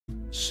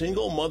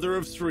single mother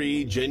of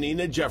three,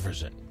 Janina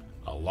Jefferson,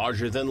 a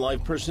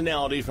larger-than-life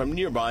personality from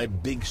nearby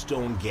Big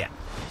Stone Gap.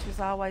 She was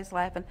always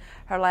laughing.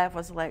 Her laugh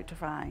was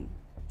electrifying.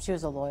 She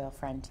was a loyal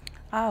friend.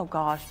 Oh,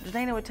 gosh.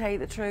 Janina would tell you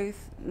the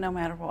truth no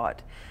matter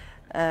what.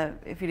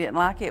 If you didn't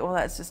like it, well,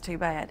 that's just too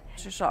bad.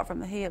 She shot from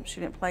the hip. She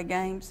didn't play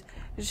games.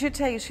 She'd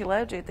tell you she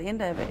loved you at the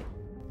end of it.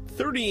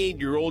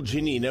 38-year-old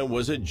Janina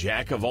was a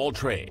jack of all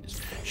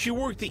trades. She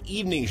worked the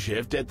evening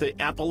shift at the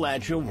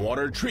Appalachian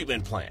Water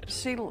Treatment Plant.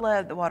 She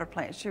loved the water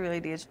plant. She really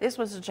did. This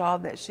was a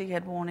job that she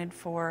had wanted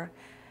for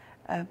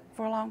a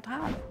long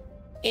time.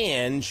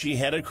 And she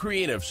had a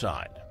creative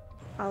side.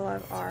 I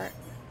love art.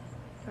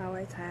 I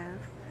always have.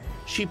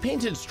 She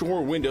painted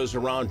store windows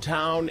around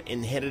town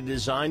and had a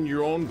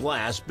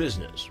design-your-own-glass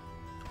business,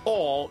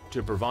 all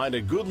to provide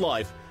a good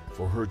life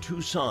for her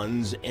two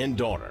sons and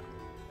daughter.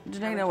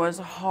 Janina was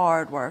a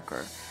hard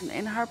worker,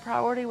 and her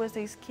priority was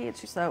these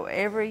kids. So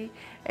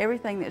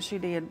everything that she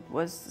did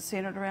was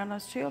centered around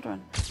those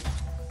children.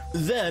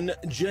 Then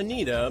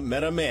Janina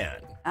met a man.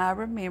 I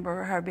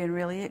remember her being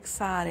really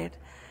excited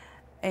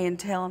and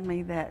telling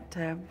me that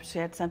she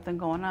had something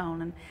going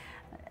on,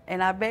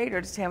 and I begged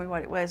her to tell me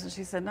what it was, and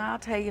she said, "No, I'll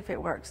tell you if it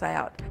works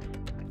out."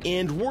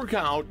 And work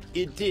out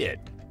it did.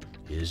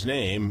 His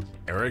name,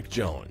 Eric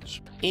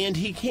Jones. And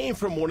he came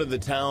from one of the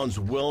town's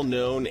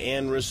well-known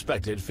and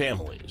respected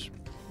families.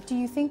 Do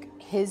you think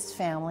his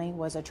family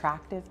was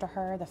attractive to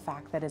her, the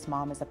fact that his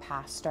mom is a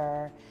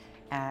pastor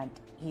and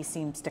he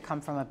seems to come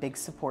from a big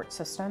support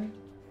system?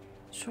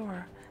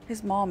 Sure.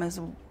 His mom is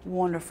a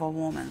wonderful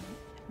woman,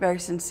 very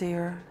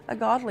sincere, a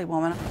godly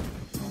woman.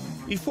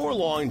 Before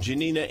long,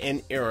 Janina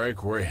and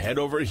Eric were head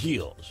over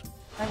heels.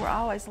 They were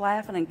always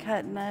laughing and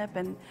cutting up,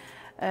 and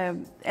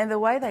the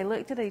way they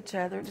looked at each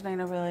other,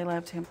 Janina really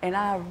loved him, and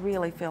I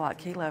really feel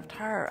like he loved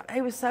her.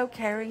 He was so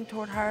caring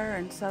toward her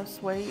and so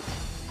sweet.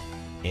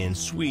 And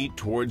sweet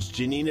towards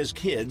Janina's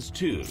kids,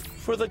 too.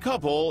 For the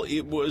couple,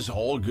 it was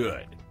all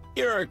good.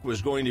 Eric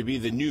was going to be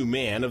the new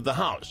man of the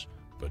house.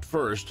 But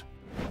first,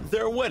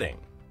 their wedding.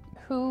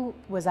 Who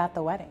was at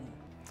the wedding?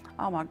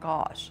 Oh my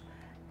gosh,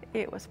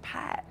 it was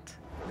packed.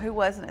 Who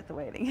wasn't at the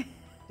wedding?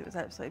 It was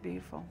absolutely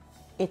beautiful.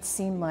 It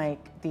seemed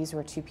like these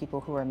were two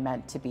people who were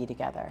meant to be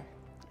together.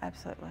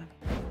 Absolutely.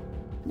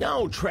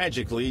 Now,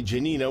 tragically,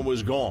 Janina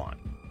was gone.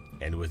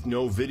 And with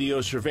no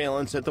video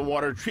surveillance at the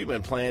water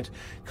treatment plant,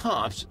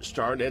 cops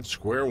start at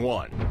square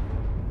one.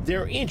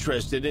 They're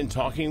interested in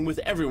talking with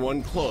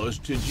everyone close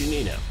to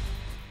Janina.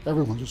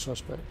 Everyone's a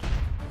suspect.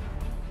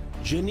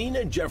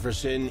 Janina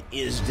Jefferson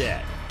is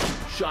dead,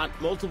 shot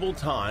multiple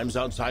times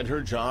outside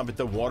her job at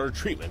the water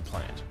treatment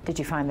plant. Did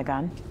you find the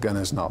gun? Gun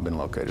has not been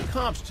located.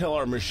 Cops tell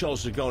our Michelle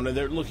Sagona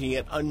they're looking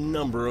at a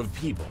number of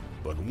people,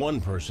 but one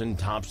person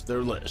tops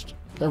their list.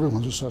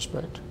 Everyone's a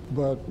suspect.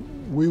 But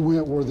we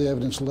went where the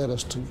evidence led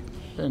us to,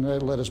 and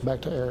that led us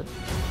back to Eric.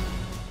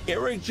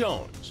 Eric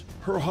Jones,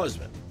 her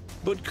husband.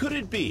 But could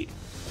it be?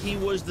 He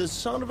was the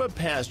son of a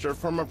pastor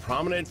from a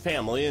prominent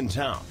family in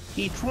town.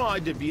 He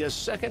tried to be a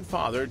second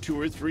father to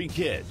her three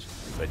kids,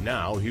 but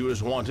now he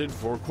was wanted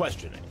for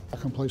questioning. I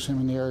can place him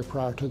in the area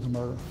prior to the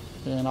murder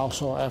and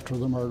also after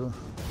the murder.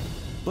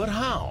 But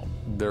how?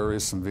 There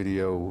is some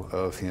video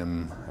of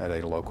him at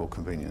a local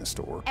convenience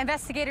store.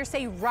 Investigators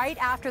say right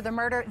after the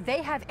murder,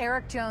 they have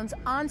Eric Jones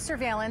on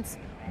surveillance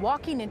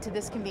walking into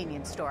this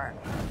convenience store.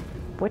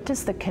 What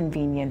does the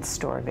convenience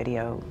store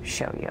video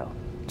show you?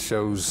 It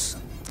shows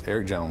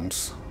Eric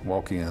Jones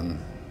walk in,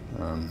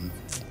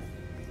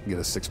 get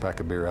a six-pack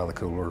of beer out of the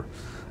cooler,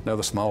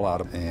 another small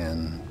item,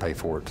 and pay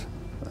for it,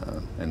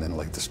 and then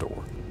leave the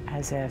store.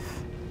 As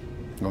if?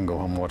 I'm gonna go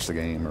home and watch the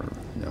game or,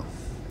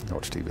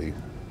 watch TV.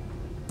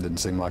 Didn't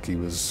seem like he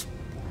was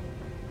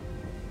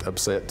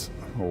upset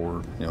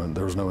or,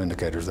 there was no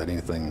indicators that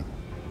anything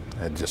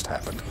had just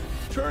happened.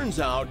 Turns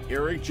out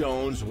Eric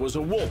Jones was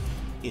a wolf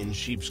in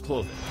sheep's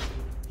clothing.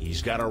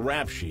 He's got a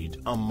rap sheet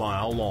a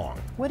mile long.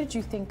 What did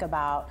you think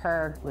about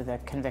her with a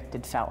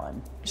convicted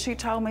felon? She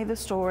told me the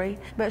story,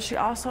 but she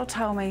also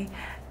told me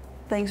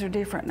things are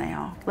different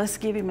now. Let's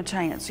give him a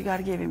chance. You got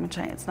to give him a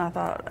chance. And I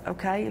thought,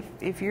 okay,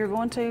 if you're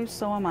going to,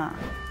 so am I.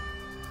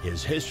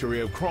 His history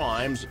of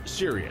crimes,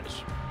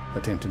 serious.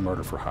 Attempted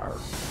murder for hire.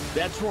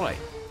 That's right,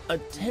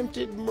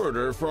 attempted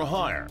murder for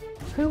hire.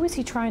 Who was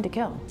he trying to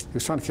kill? He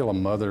was trying to kill a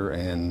mother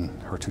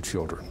and her two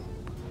children.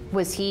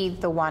 Was he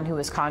the one who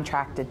was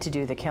contracted to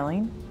do the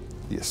killing?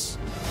 Yes.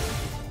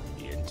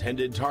 The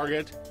intended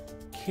target,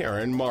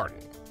 Karen Martin.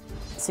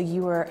 So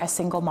you were a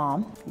single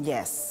mom?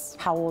 Yes.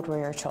 How old were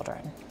your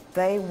children?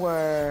 They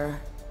were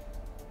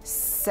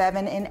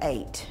 7 and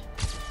 8.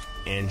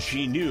 And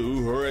she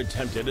knew her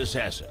attempted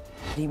assassin.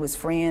 He was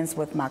friends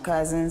with my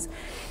cousins,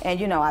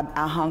 and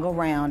I hung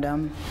around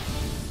him.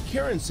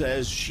 Karen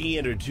says she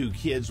and her two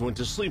kids went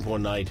to sleep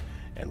one night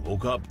and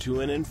woke up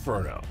to an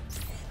inferno.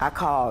 I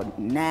called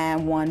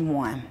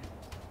 911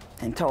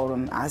 and told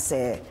them, I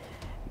said,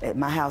 that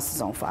my house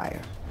is on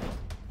fire.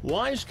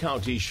 Wise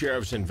County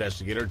Sheriff's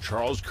investigator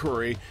Charles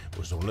Curry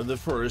was one of the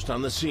first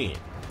on the scene.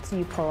 So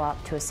you pull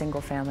up to a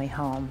single-family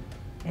home.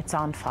 It's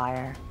on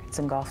fire. It's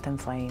engulfed in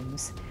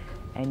flames.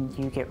 and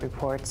you get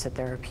reports that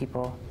there are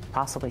people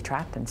possibly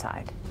trapped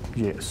inside.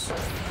 Yes.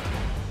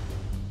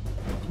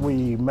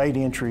 We made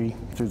entry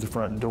through the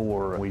front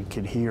door. We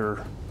could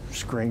hear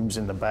screams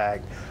in the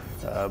back.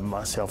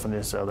 Myself and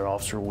this other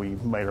officer, we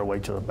made our way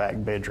to the back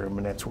bedroom,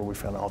 and that's where we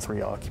found all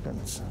 3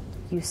 occupants.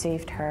 You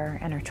saved her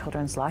and her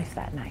children's life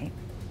that night.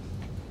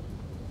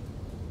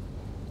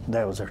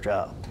 That was our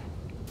job.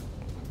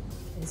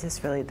 Is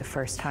this really the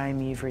first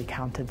time you've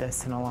recounted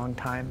this in a long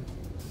time?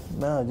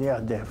 Yeah,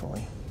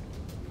 definitely.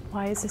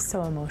 Why is this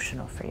so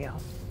emotional for you?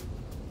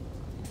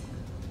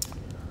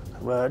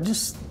 Well,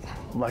 just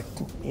like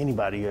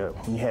anybody,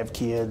 when you have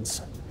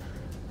kids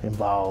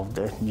involved,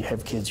 you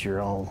have kids of your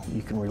own,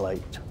 you can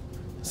relate.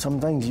 Some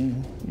things you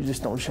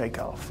just don't shake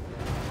off.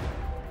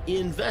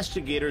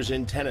 Investigators'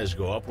 antennas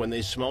go up when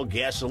they smell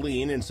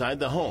gasoline inside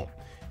the home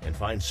and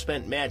find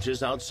spent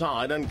matches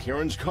outside on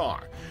Karen's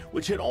car,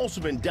 which had also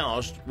been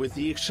doused with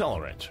the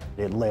accelerant.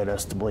 It led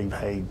us to believe,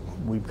 hey,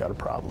 we've got a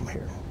problem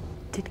here.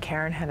 Did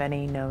Karen have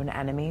any known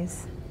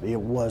enemies? It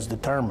was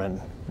determined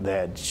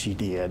that she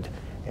did,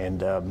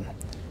 and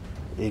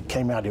it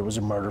came out it was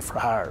a murder for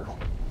hire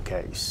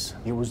case.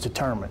 It was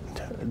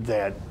determined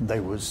that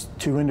there was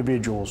 2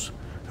 individuals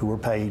who were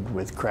paid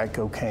with crack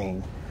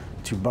cocaine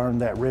to burn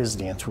that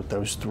residence with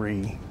those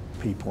 3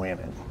 people in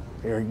it.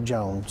 Eric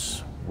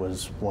Jones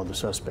was one of the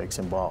suspects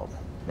involved.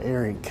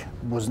 Eric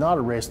was not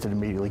arrested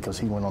immediately because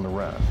he went on the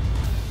run.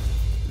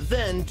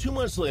 Then, 2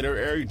 months later,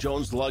 Eric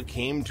Jones' luck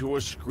came to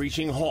a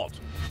screeching halt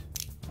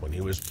when he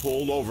was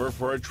pulled over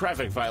for a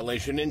traffic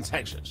violation in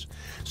Texas,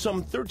 some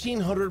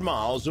 1,300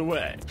 miles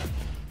away.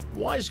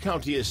 Wise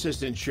County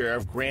Assistant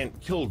Sheriff Grant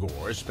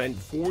Kilgore spent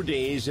 4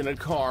 days in a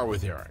car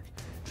with Eric,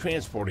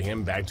 transporting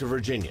him back to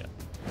Virginia.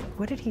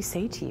 What did he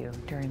say to you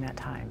during that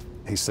time?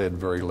 He said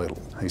very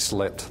little. He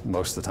slept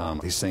most of the time.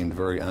 He seemed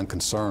very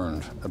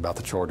unconcerned about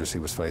the charges he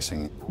was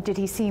facing. Did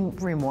he seem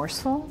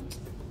remorseful?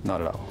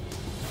 Not at all.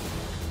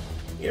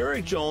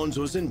 Eric Jones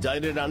was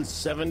indicted on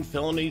 7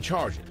 felony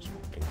charges,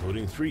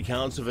 including 3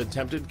 counts of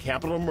attempted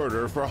capital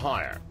murder for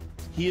hire.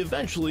 He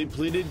eventually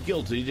pleaded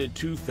guilty to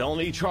 2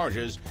 felony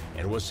charges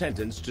and was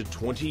sentenced to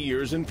 20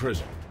 years in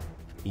prison.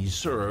 He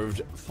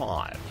served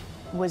 5.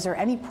 Was there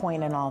any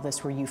point in all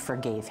this where you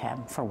forgave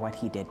him for what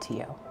he did to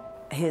you?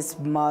 His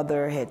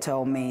mother had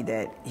told me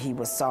that he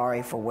was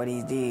sorry for what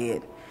he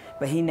did,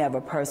 but he never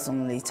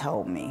personally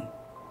told me.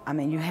 I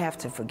mean, you have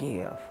to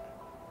forgive.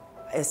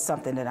 It's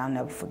something that I'll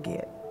never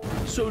forget.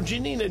 So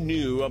Janina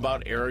knew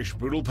about Eric's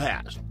brutal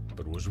past,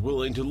 but was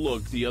willing to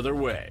look the other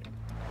way.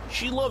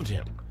 She loved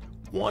him,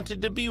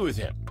 wanted to be with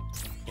him,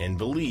 and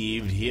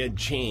believed he had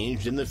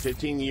changed in the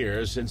 15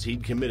 years since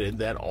he'd committed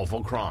that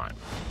awful crime.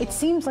 It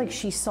seems like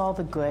she saw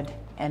the good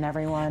in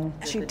everyone.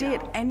 She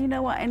did, and you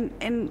know what,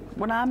 and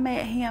when I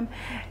met him,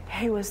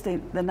 he was the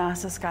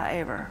nicest guy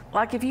ever.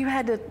 Like if you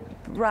had to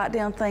write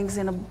down things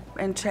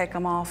and check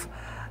them off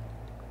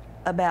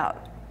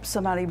about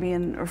somebody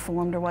being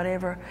reformed or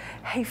whatever,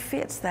 he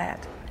fits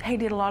that. He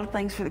did a lot of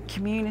things for the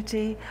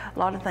community, a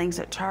lot of things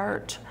at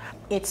church.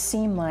 It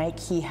seemed like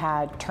he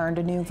had turned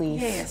a new leaf.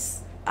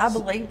 Yes, I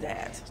believe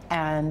that.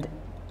 And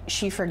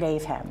she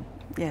forgave him.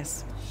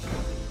 Yes.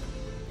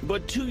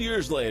 But 2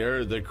 years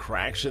later, the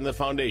cracks in the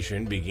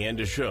foundation began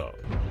to show.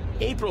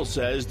 April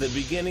says the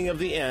beginning of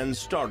the end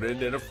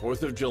started at a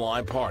 4th of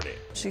July party.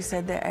 She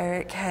said that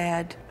Eric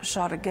had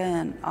shot a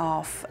gun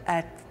off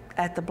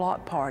at the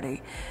block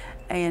party,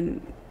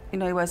 and you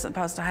know he wasn't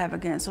supposed to have a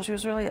gun, so she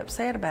was really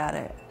upset about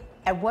it.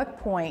 At what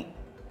point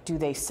do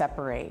they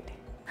separate?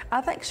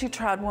 I think she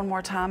tried one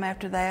more time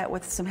after that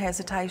with some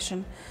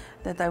hesitation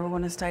that they were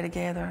going to stay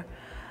together.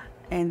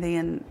 And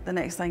then the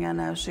next thing I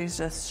know,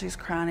 she's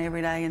crying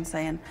every day and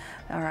saying,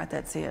 all right,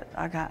 that's it.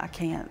 I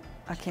can't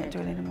do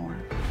it anymore.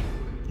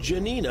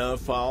 Janina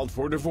filed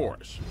for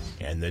divorce,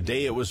 and the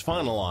day it was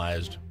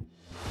finalized,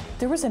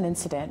 There was an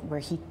incident where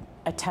he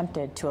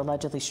attempted to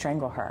allegedly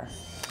strangle her.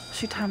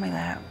 She told me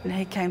that. And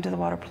he came to the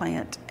water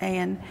plant,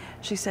 and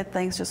she said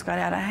things just got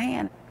out of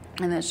hand,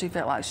 and that she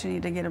felt like she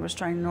needed to get a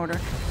restraining order.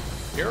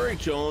 Eric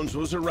Jones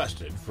was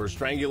arrested for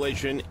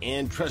strangulation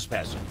and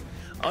trespassing.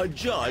 A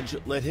judge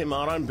let him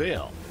out on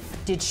bail.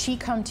 Did she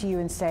come to you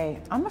and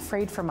say, I'm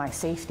afraid for my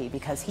safety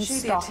because he's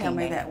stalking me? She did tell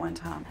me that one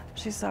time.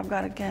 She said, I've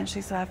got a gun.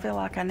 She said, I feel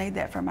like I need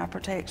that for my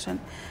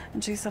protection.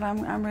 And she said,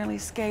 I'm really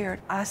scared.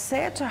 I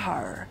said to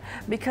her,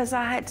 because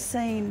I had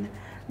seen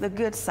the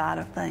good side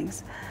of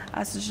things,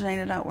 I said,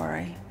 Janina, don't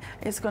worry.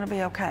 It's going to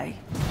be okay.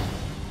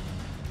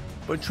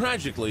 But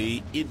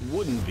tragically, it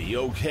wouldn't be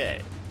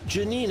okay.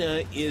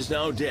 Janina is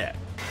now dead,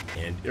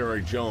 and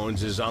Eric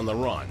Jones is on the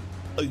run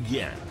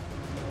again.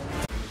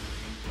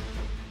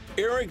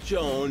 Eric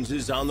Jones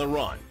is on the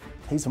run.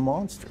 He's a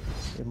monster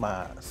in my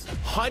eyes.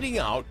 Hiding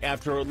out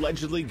after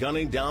allegedly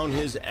gunning down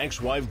his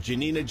ex-wife,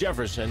 Janina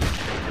Jefferson,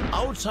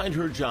 outside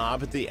her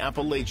job at the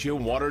Appalachia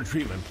water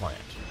treatment plant.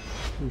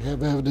 We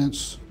have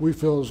evidence, we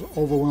feel is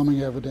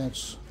overwhelming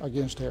evidence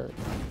against Eric.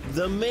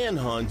 The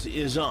manhunt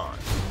is on.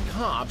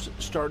 Cops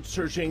start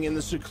searching in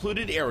the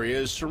secluded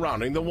areas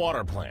surrounding the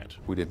water plant.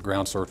 We did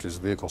ground searches,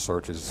 vehicle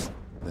searches,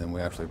 Then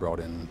we actually brought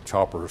in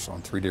choppers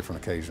on 3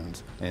 different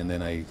occasions, and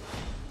then a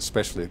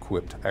specially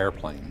equipped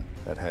airplane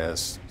that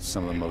has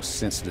some of the most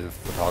sensitive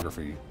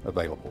photography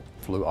available.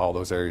 Flew all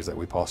those areas that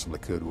we possibly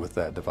could with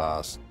that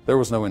device. There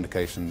was no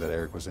indication that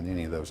Eric was in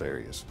any of those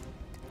areas,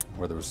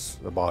 whether it was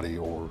a body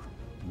or,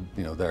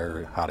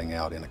 there hiding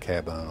out in a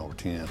cabin or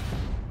tent.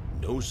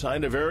 No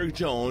sign of Eric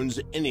Jones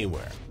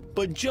anywhere,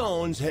 but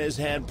Jones has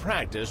had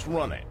practice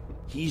running.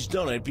 He's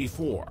done it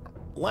before.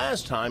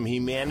 Last time he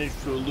managed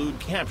to elude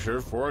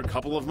capture for a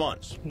couple of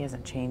months. He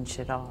hasn't changed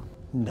at all.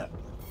 No.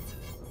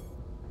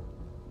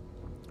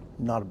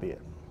 Not a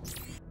bit.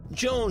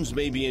 Jones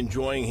may be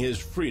enjoying his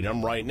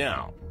freedom right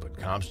now, but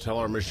cops tell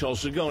our Michelle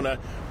Sagona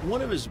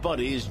one of his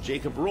buddies,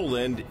 Jacob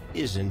Rowland,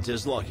 isn't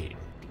as lucky.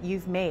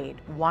 You've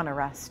made 1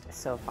 arrest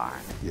so far.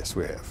 Yes,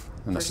 we have.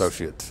 An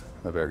associate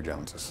of Eric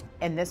Jones's.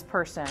 And this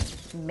person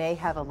may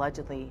have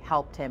allegedly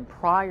helped him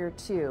prior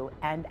to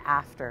and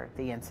after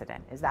the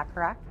incident. Is that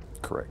correct?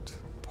 Correct.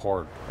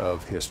 Part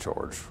of his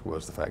charge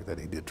was the fact that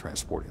he did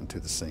transport him to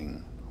the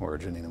scene where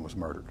Janina was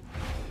murdered.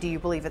 Do you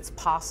believe it's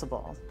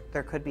possible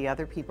there could be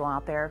other people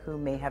out there who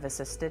may have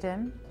assisted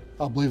him?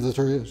 I believe that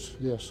there is,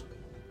 yes.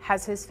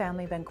 Has his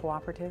family been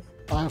cooperative?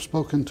 I have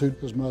spoken to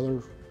his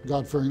mother,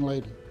 God-fearing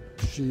lady.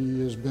 She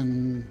has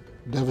been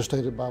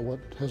devastated by what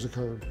has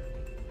occurred.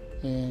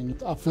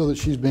 And I feel that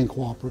she's being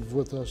cooperative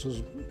with us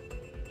as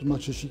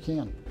much as she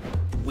can.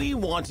 We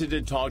wanted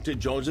to talk to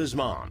Jones's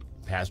mom,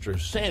 Pastor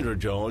Sandra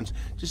Jones,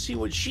 to see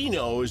what she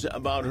knows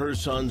about her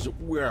son's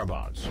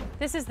whereabouts.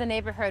 This is the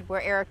neighborhood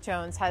where Eric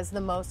Jones has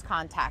the most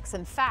contacts.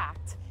 In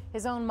fact,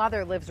 his own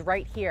mother lives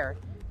right here.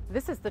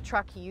 This is the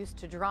truck he used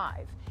to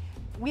drive.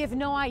 We have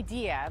no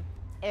idea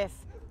if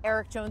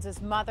Eric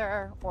Jones's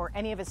mother or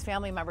any of his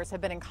family members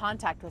have been in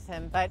contact with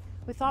him, but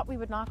we thought we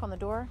would knock on the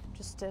door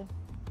just to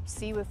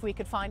see if we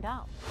could find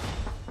out.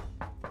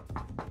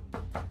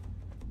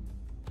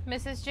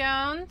 Mrs.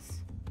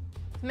 Jones?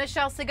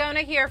 Michelle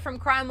Sagona here from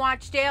Crime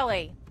Watch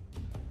Daily.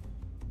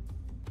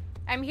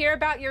 I'm here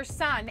about your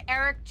son,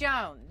 Eric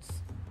Jones.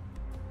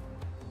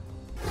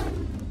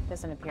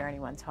 Doesn't appear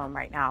anyone's home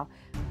right now.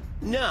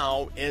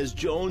 Now, as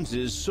Jones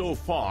is so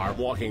far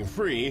walking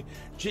free,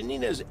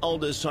 Janina's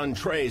eldest son,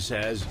 Trey,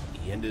 says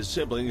he and his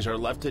siblings are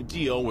left to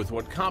deal with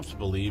what cops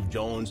believe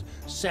Jones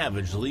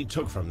savagely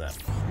took from them.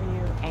 Are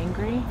you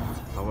angry?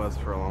 I was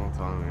for a long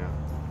time, yeah.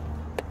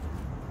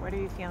 What are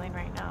you feeling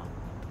right now?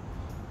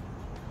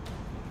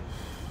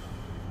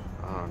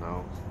 I don't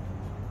know.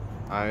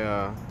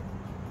 I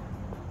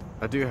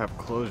do have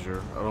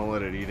closure. I don't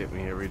let it eat at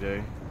me every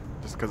day,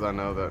 just because I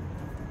know that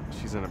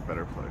she's in a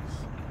better place.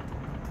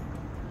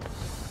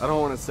 I don't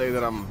want to say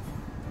that I'm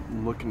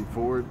looking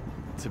forward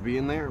to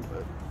being there,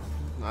 but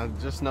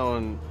just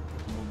knowing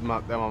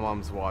that my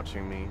mom's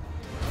watching me.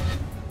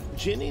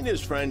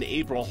 Janina's friend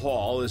April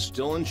Hall is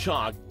still in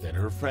shock that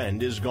her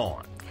friend is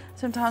gone.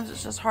 Sometimes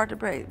it's just hard to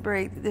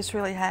breathe. This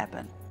really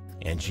happened.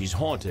 And she's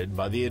haunted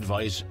by the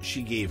advice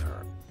she gave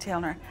her.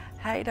 Telling her,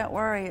 hey, don't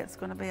worry, it's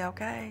going to be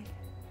okay.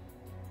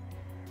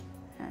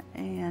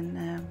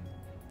 And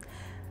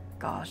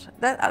gosh,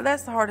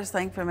 that's the hardest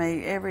thing for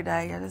me every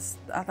day.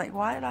 I think,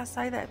 why did I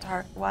say that to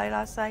her? Why did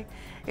I say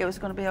it was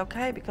going to be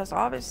okay? Because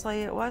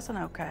obviously it wasn't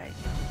okay.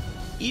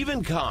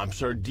 Even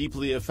cops are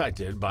deeply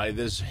affected by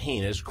this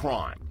heinous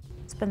crime.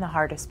 What's been the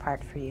hardest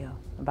part for you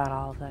about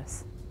all of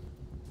this?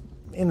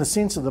 In the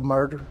sense of the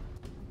murder,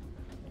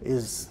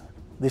 is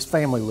this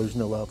family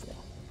losing a loved one.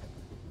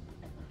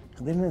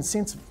 And then in the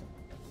sense of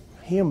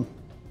him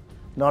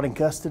not in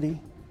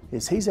custody,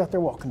 is he's out there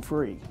walking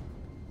free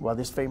while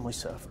this family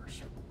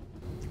suffers.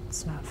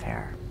 It's not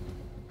fair.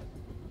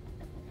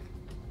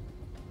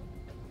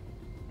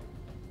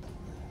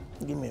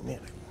 Give me a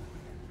minute.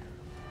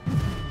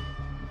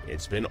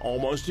 It's been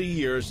almost a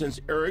year since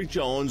Eric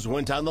Jones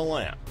went on the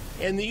lam,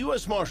 and the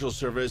U.S. Marshals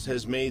Service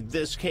has made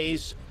this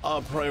case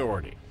a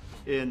priority.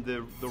 In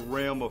the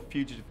realm of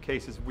fugitive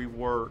cases we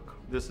work,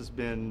 this has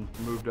been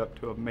moved up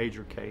to a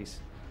major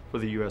case for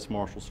the U.S.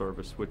 Marshal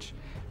Service, which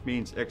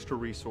means extra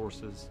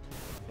resources,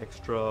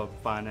 extra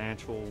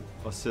financial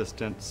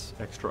assistance,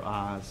 extra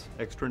eyes,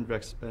 extra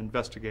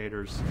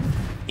investigators.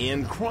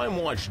 And Crime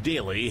Watch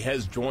Daily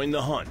has joined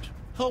the hunt,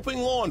 helping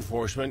law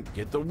enforcement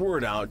get the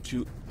word out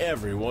to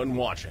everyone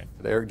watching.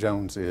 Eric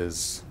Jones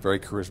is very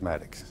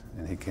charismatic,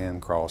 and he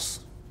can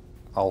cross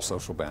all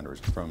social boundaries,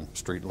 from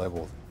street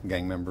level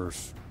gang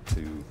members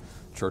to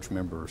church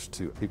members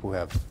to people who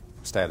have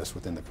status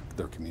within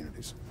their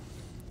communities,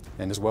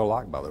 and is well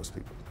liked by those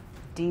people.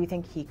 Do you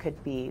think he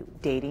could be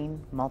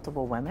dating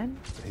multiple women?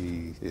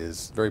 He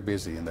is very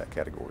busy in that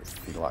category.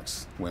 He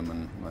likes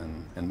women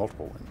and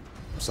multiple women.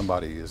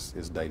 Somebody is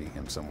dating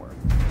him somewhere.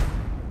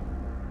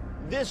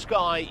 This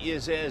guy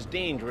is as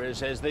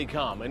dangerous as they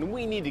come, and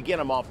we need to get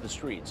him off the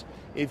streets.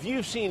 If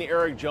you've seen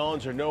Eric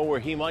Jones or know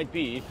where he might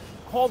be,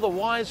 call the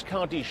Wise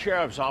County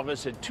Sheriff's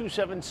Office at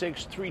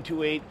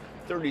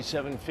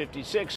 276-328-3756